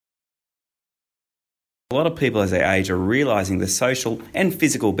A lot of people as they age are realising the social and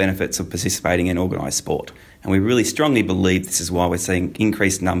physical benefits of participating in organised sport. And we really strongly believe this is why we're seeing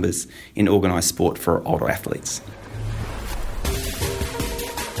increased numbers in organised sport for older athletes.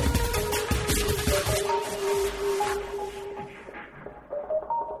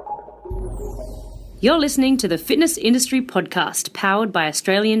 You're listening to the Fitness Industry Podcast, powered by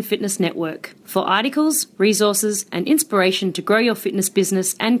Australian Fitness Network. For articles, resources, and inspiration to grow your fitness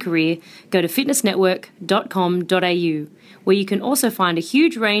business and career, go to fitnessnetwork.com.au, where you can also find a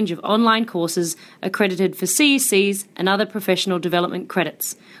huge range of online courses accredited for CECs and other professional development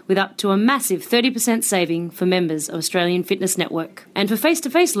credits, with up to a massive 30% saving for members of Australian Fitness Network. And for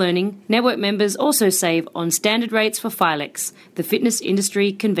face-to-face learning, network members also save on standard rates for FILEX, the Fitness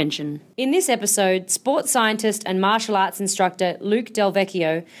Industry Convention. In this episode, sports scientist and martial arts instructor Luke Del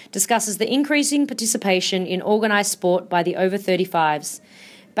Vecchio discusses the increasing participation in organised sport by the over 35s,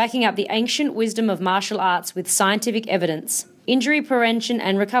 backing up the ancient wisdom of martial arts with scientific evidence, injury prevention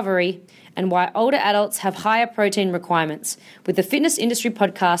and recovery, and why older adults have higher protein requirements, with the Fitness Industry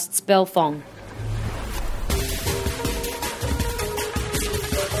Podcast's Fong.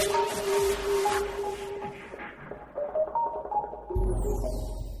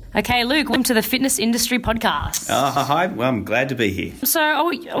 Okay, Luke, welcome to the Fitness Industry Podcast. Hi, well, I'm glad to be here. So I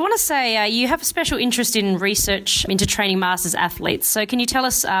want to say you have a special interest in research into training masters athletes. So can you tell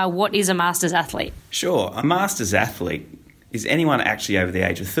us what is a masters athlete? Sure. A masters athlete is anyone actually over the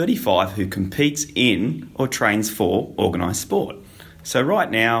age of 35 who competes in or trains for organised sport. So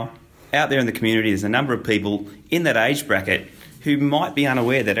right now, out there in the community, there's a number of people in that age bracket who might be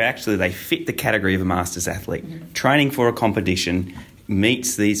unaware that actually they fit the category of a masters athlete. Mm-hmm. Training for a competition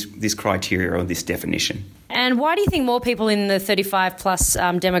meets this criteria or this definition. And why do you think more people in the 35 plus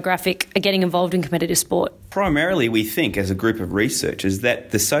demographic are getting involved in competitive sport? Primarily, we think as a group of researchers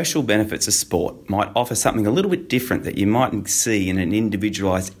that the social benefits of sport might offer something a little bit different that you mightn't see in an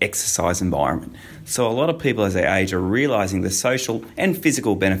individualised exercise environment. So a lot of people as they age are realising the social and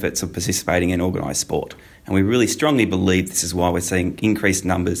physical benefits of participating in organised sport. And we really strongly believe this is why we're seeing increased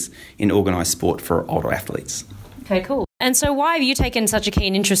numbers in organised sport for older athletes. Okay, cool. And so why have you taken such a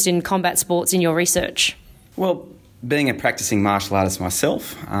keen interest in combat sports in your research? Well, being a practising martial artist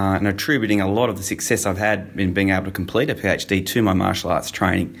myself and attributing a lot of the success I've had in being able to complete a PhD to my martial arts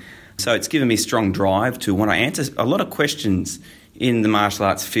training. So it's given me strong drive to want to answer a lot of questions in the martial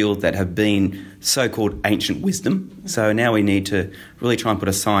arts field that have been so-called ancient wisdom. So now we need to really try and put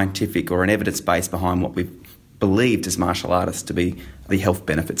a scientific or an evidence base behind what we've believed as martial artists to be the health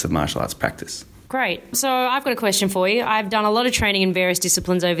benefits of martial arts practice. Great. So I've got a question for you. I've done a lot of training in various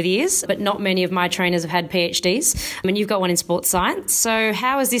disciplines over the years, but not many of my trainers have had PhDs. I mean, you've got one in sports science. So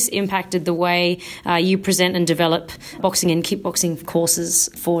how has this impacted the way you present and develop boxing and kickboxing courses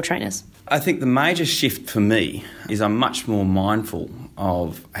for trainers? I think the major shift for me is I'm much more mindful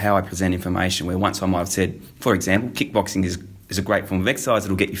of how I present information, where once I might have said, for example, kickboxing is a great form of exercise,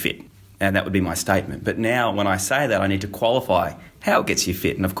 it'll get you fit. And that would be my statement. But now when I say that, I need to qualify how it gets you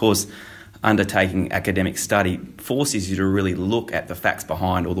fit. And of course, undertaking academic study forces you to really look at the facts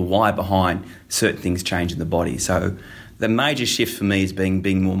behind or the why behind certain things change in the body. So the major shift for me is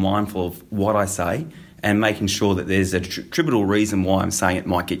being more mindful of what I say and making sure that there's a attributable reason why I'm saying it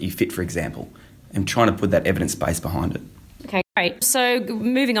might get you fit, for example, and trying to put that evidence base behind it. Okay, great. So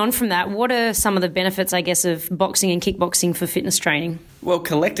moving on from that, what are some of the benefits, I guess, of boxing and kickboxing for fitness training? Well,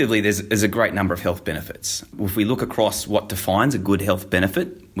 collectively, there's a great number of health benefits. If we look across what defines a good health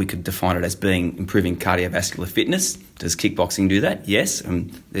benefit, we could define it as being improving cardiovascular fitness. Does kickboxing do that? Yes.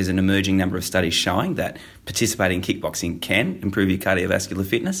 There's an emerging number of studies showing that participating in kickboxing can improve your cardiovascular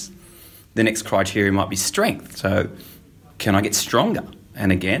fitness. The next criteria might be strength. So can I get stronger?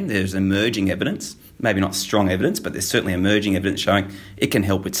 And again, there's emerging evidence, maybe not strong evidence, but there's certainly emerging evidence showing it can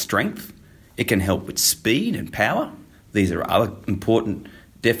help with strength. It can help with speed and power. These are other important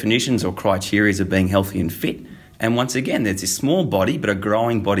definitions or criteria of being healthy and fit. And once again, there's this small body but a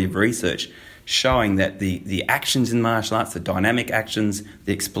growing body of research showing that the actions in martial arts, the dynamic actions,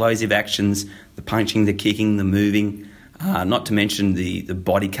 the explosive actions, the punching, the kicking, the moving, not to mention the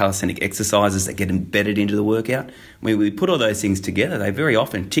body calisthenic exercises that get embedded into the workout. When we put all those things together, they very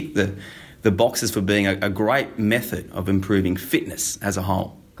often tick the boxes for being a great method of improving fitness as a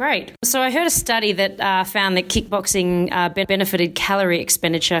whole. Great. So I heard a study that found that kickboxing benefited calorie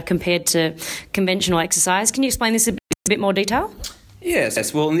expenditure compared to conventional exercise. Can you explain this in a bit more detail?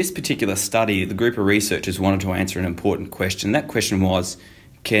 Yes. Well, in this particular study, the group of researchers wanted to answer an important question. That question was,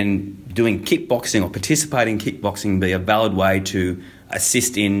 can doing kickboxing or participating in kickboxing be a valid way to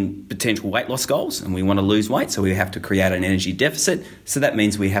assist in potential weight loss goals, and we want to lose weight, so we have to create an energy deficit. So that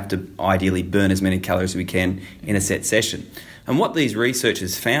means we have to ideally burn as many calories as we can in a set session. And what these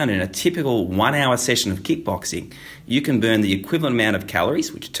researchers found in a typical 1 hour session of kickboxing, you can burn the equivalent amount of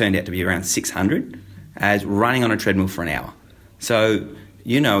calories, which turned out to be around 600, as running on a treadmill for an hour. So,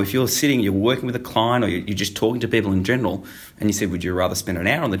 if you're sitting, you're working with a client, or you're just talking to people in general, and you said, would you rather spend an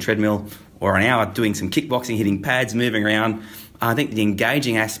hour on the treadmill or an hour doing some kickboxing, hitting pads, moving around? I think the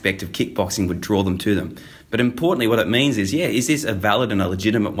engaging aspect of kickboxing would draw them to them. But importantly, what it means is, is this a valid and a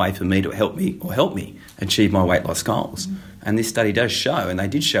legitimate way for me to help me achieve my weight loss goals? Mm-hmm. And this study does show, and they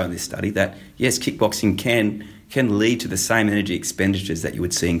did show in this study, that yes, kickboxing can lead to the same energy expenditures that you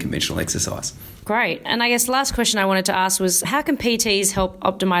would see in conventional exercise. Great. And I guess the last question I wanted to ask was, how can PTs help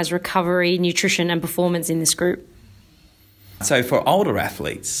optimise recovery, nutrition and performance in this group? So for older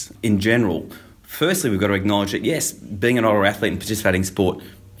athletes in general, firstly, we've got to acknowledge that, yes, being an older athlete and participating in sport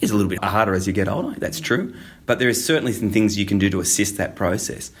is a little bit harder as you get older. That's true. But there is certainly some things you can do to assist that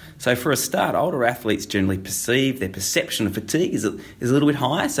process. So for a start, older athletes generally their perception of fatigue is a little bit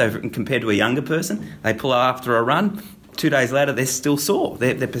higher. So compared to a younger person, they pull out after a run, 2 days later they're still sore.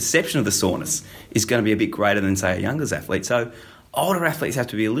 Their perception of the soreness is going to be a bit greater than, say, a younger athlete. So older athletes have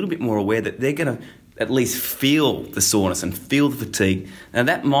to be a little bit more aware that they're going to at least feel the soreness and feel the fatigue. Now,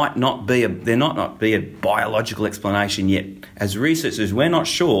 that might not be a biological explanation yet. As researchers, we're not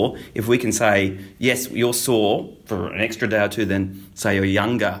sure if we can say, yes, you're sore for an extra day or two than, say, your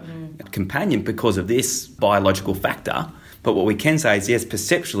younger companion because of this biological factor. But what we can say is, yes,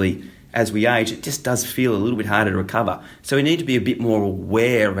 perceptually, as we age, it just does feel a little bit harder to recover. So we need to be a bit more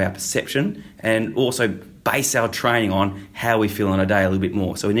aware of our perception and also base our training on how we feel on a day a little bit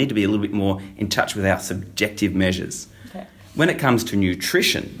more. So we need to be a little bit more in touch with our subjective measures. Okay. When it comes to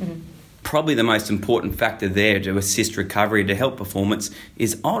nutrition, probably the most important factor there to assist recovery, to help performance,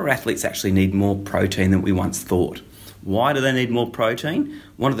 is older athletes actually need more protein than we once thought. Why do they need more protein?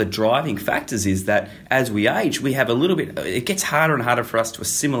 One of the driving factors is that as we age, we have it gets harder and harder for us to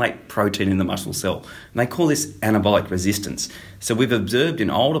assimilate protein in the muscle cell. And they call this anabolic resistance. So we've observed in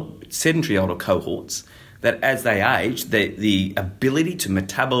sedentary older cohorts that as they age, the ability to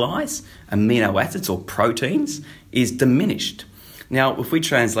metabolize amino acids or proteins is diminished. Now, if we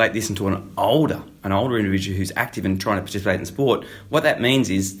translate this into an older individual who's active and trying to participate in sport, what that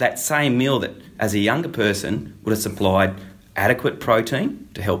means is that same meal that as a younger person would have supplied adequate protein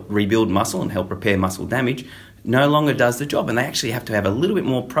to help rebuild muscle and help repair muscle damage no longer does the job, and they actually have to have a little bit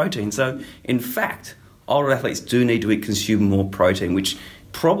more protein. So, in fact, older athletes do need to consume more protein, which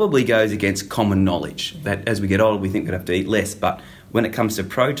probably goes against common knowledge that as we get older we think we'd have to eat less. But when it comes to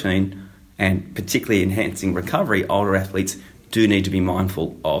protein and particularly enhancing recovery, older athletes do need to be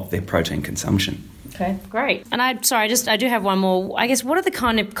mindful of their protein consumption. Okay, great. And I do have one more. I guess, what are the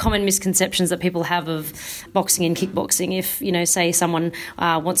kind of common misconceptions that people have of boxing and kickboxing? If, say someone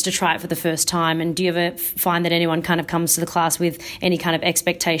wants to try it for the first time, and do you ever find that anyone kind of comes to the class with any kind of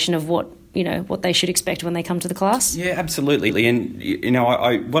expectation of what they should expect when they come to the class? Yeah, absolutely.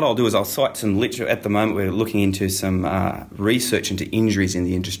 And, what I'll do is I'll cite some literature. At the moment, we're looking into some research into injuries in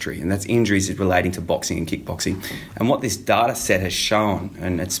the industry, and that's injuries relating to boxing and kickboxing. And what this data set has shown,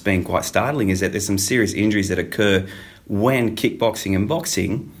 and it's been quite startling, is that there's some serious injuries that occur when kickboxing and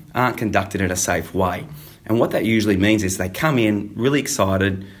boxing aren't conducted in a safe way. And what that usually means is they come in really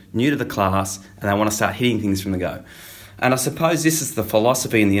excited, new to the class, and they want to start hitting things from the go. And I suppose this is the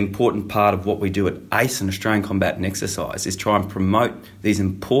philosophy and the important part of what we do at ACE and Australian Combat and Exercise, is try and promote these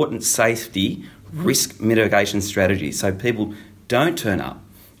important safety risk mitigation strategies so people don't turn up,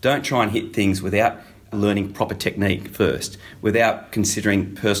 don't try and hit things without learning proper technique first, without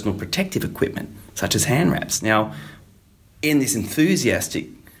considering personal protective equipment such as hand wraps. Now, in this enthusiastic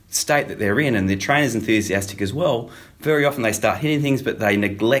state that they're in, and their trainer's enthusiastic as well, very often they start hitting things but they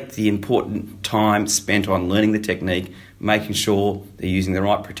neglect the important time spent on learning the technique, making sure they're using the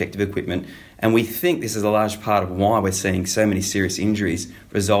right protective equipment. And we think this is a large part of why we're seeing so many serious injuries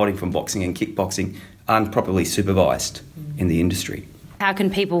resulting from boxing and kickboxing unproperly supervised in the industry. How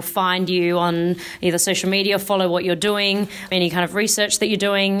can people find you on either social media, follow what you're doing, any kind of research that you're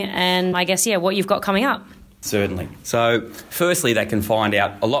doing, and I guess, what you've got coming up? Certainly. So, firstly, they can find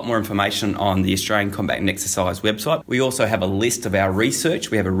out a lot more information on the Australian Combat and Exercise website. We also have a list of our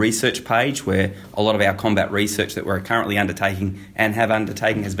research. We have a research page where a lot of our combat research that we're currently undertaking and have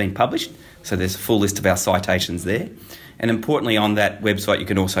undertaken has been published. So there's a full list of our citations there. And importantly, on that website, you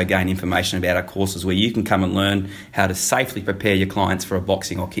can also gain information about our courses where you can come and learn how to safely prepare your clients for a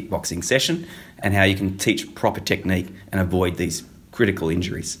boxing or kickboxing session, and how you can teach proper technique and avoid these critical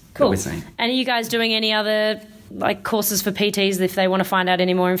injuries that we're seeing. And are you guys doing any other like courses for PTs if they want to find out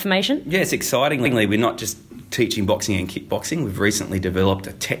any more information? Yes, excitingly, we're not just teaching boxing and kickboxing. We've recently developed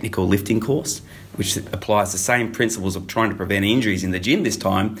a technical lifting course, which applies the same principles of trying to prevent injuries in the gym this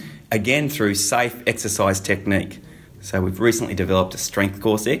time, again through safe exercise technique. So we've recently developed a strength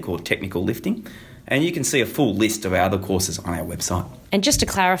course there called Technical Lifting, and you can see a full list of our other courses on our website. And just to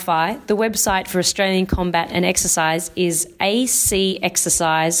clarify, the website for Australian Combat and Exercise is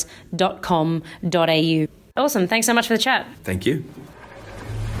acexercise.com.au. Awesome. Thanks so much for the chat. Thank you.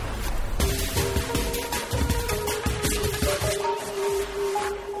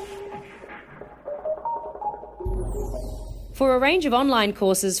 For a range of online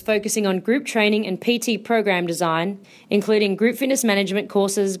courses focusing on group training and PT program design, including group fitness management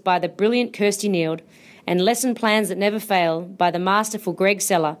courses by the brilliant Kirsty Neild and lesson plans that never fail by the masterful Greg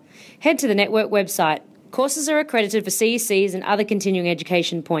Seller, head to the network website. Courses are accredited for CECs and other continuing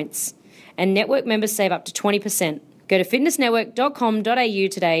education points, and network members save up to 20%. Go to fitnessnetwork.com.au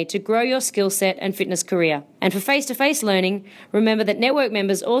today to grow your skill set and fitness career. And for face-to-face learning, remember that network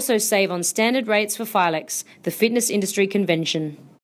members also save on standard rates for FILEX, the Fitness Industry Convention.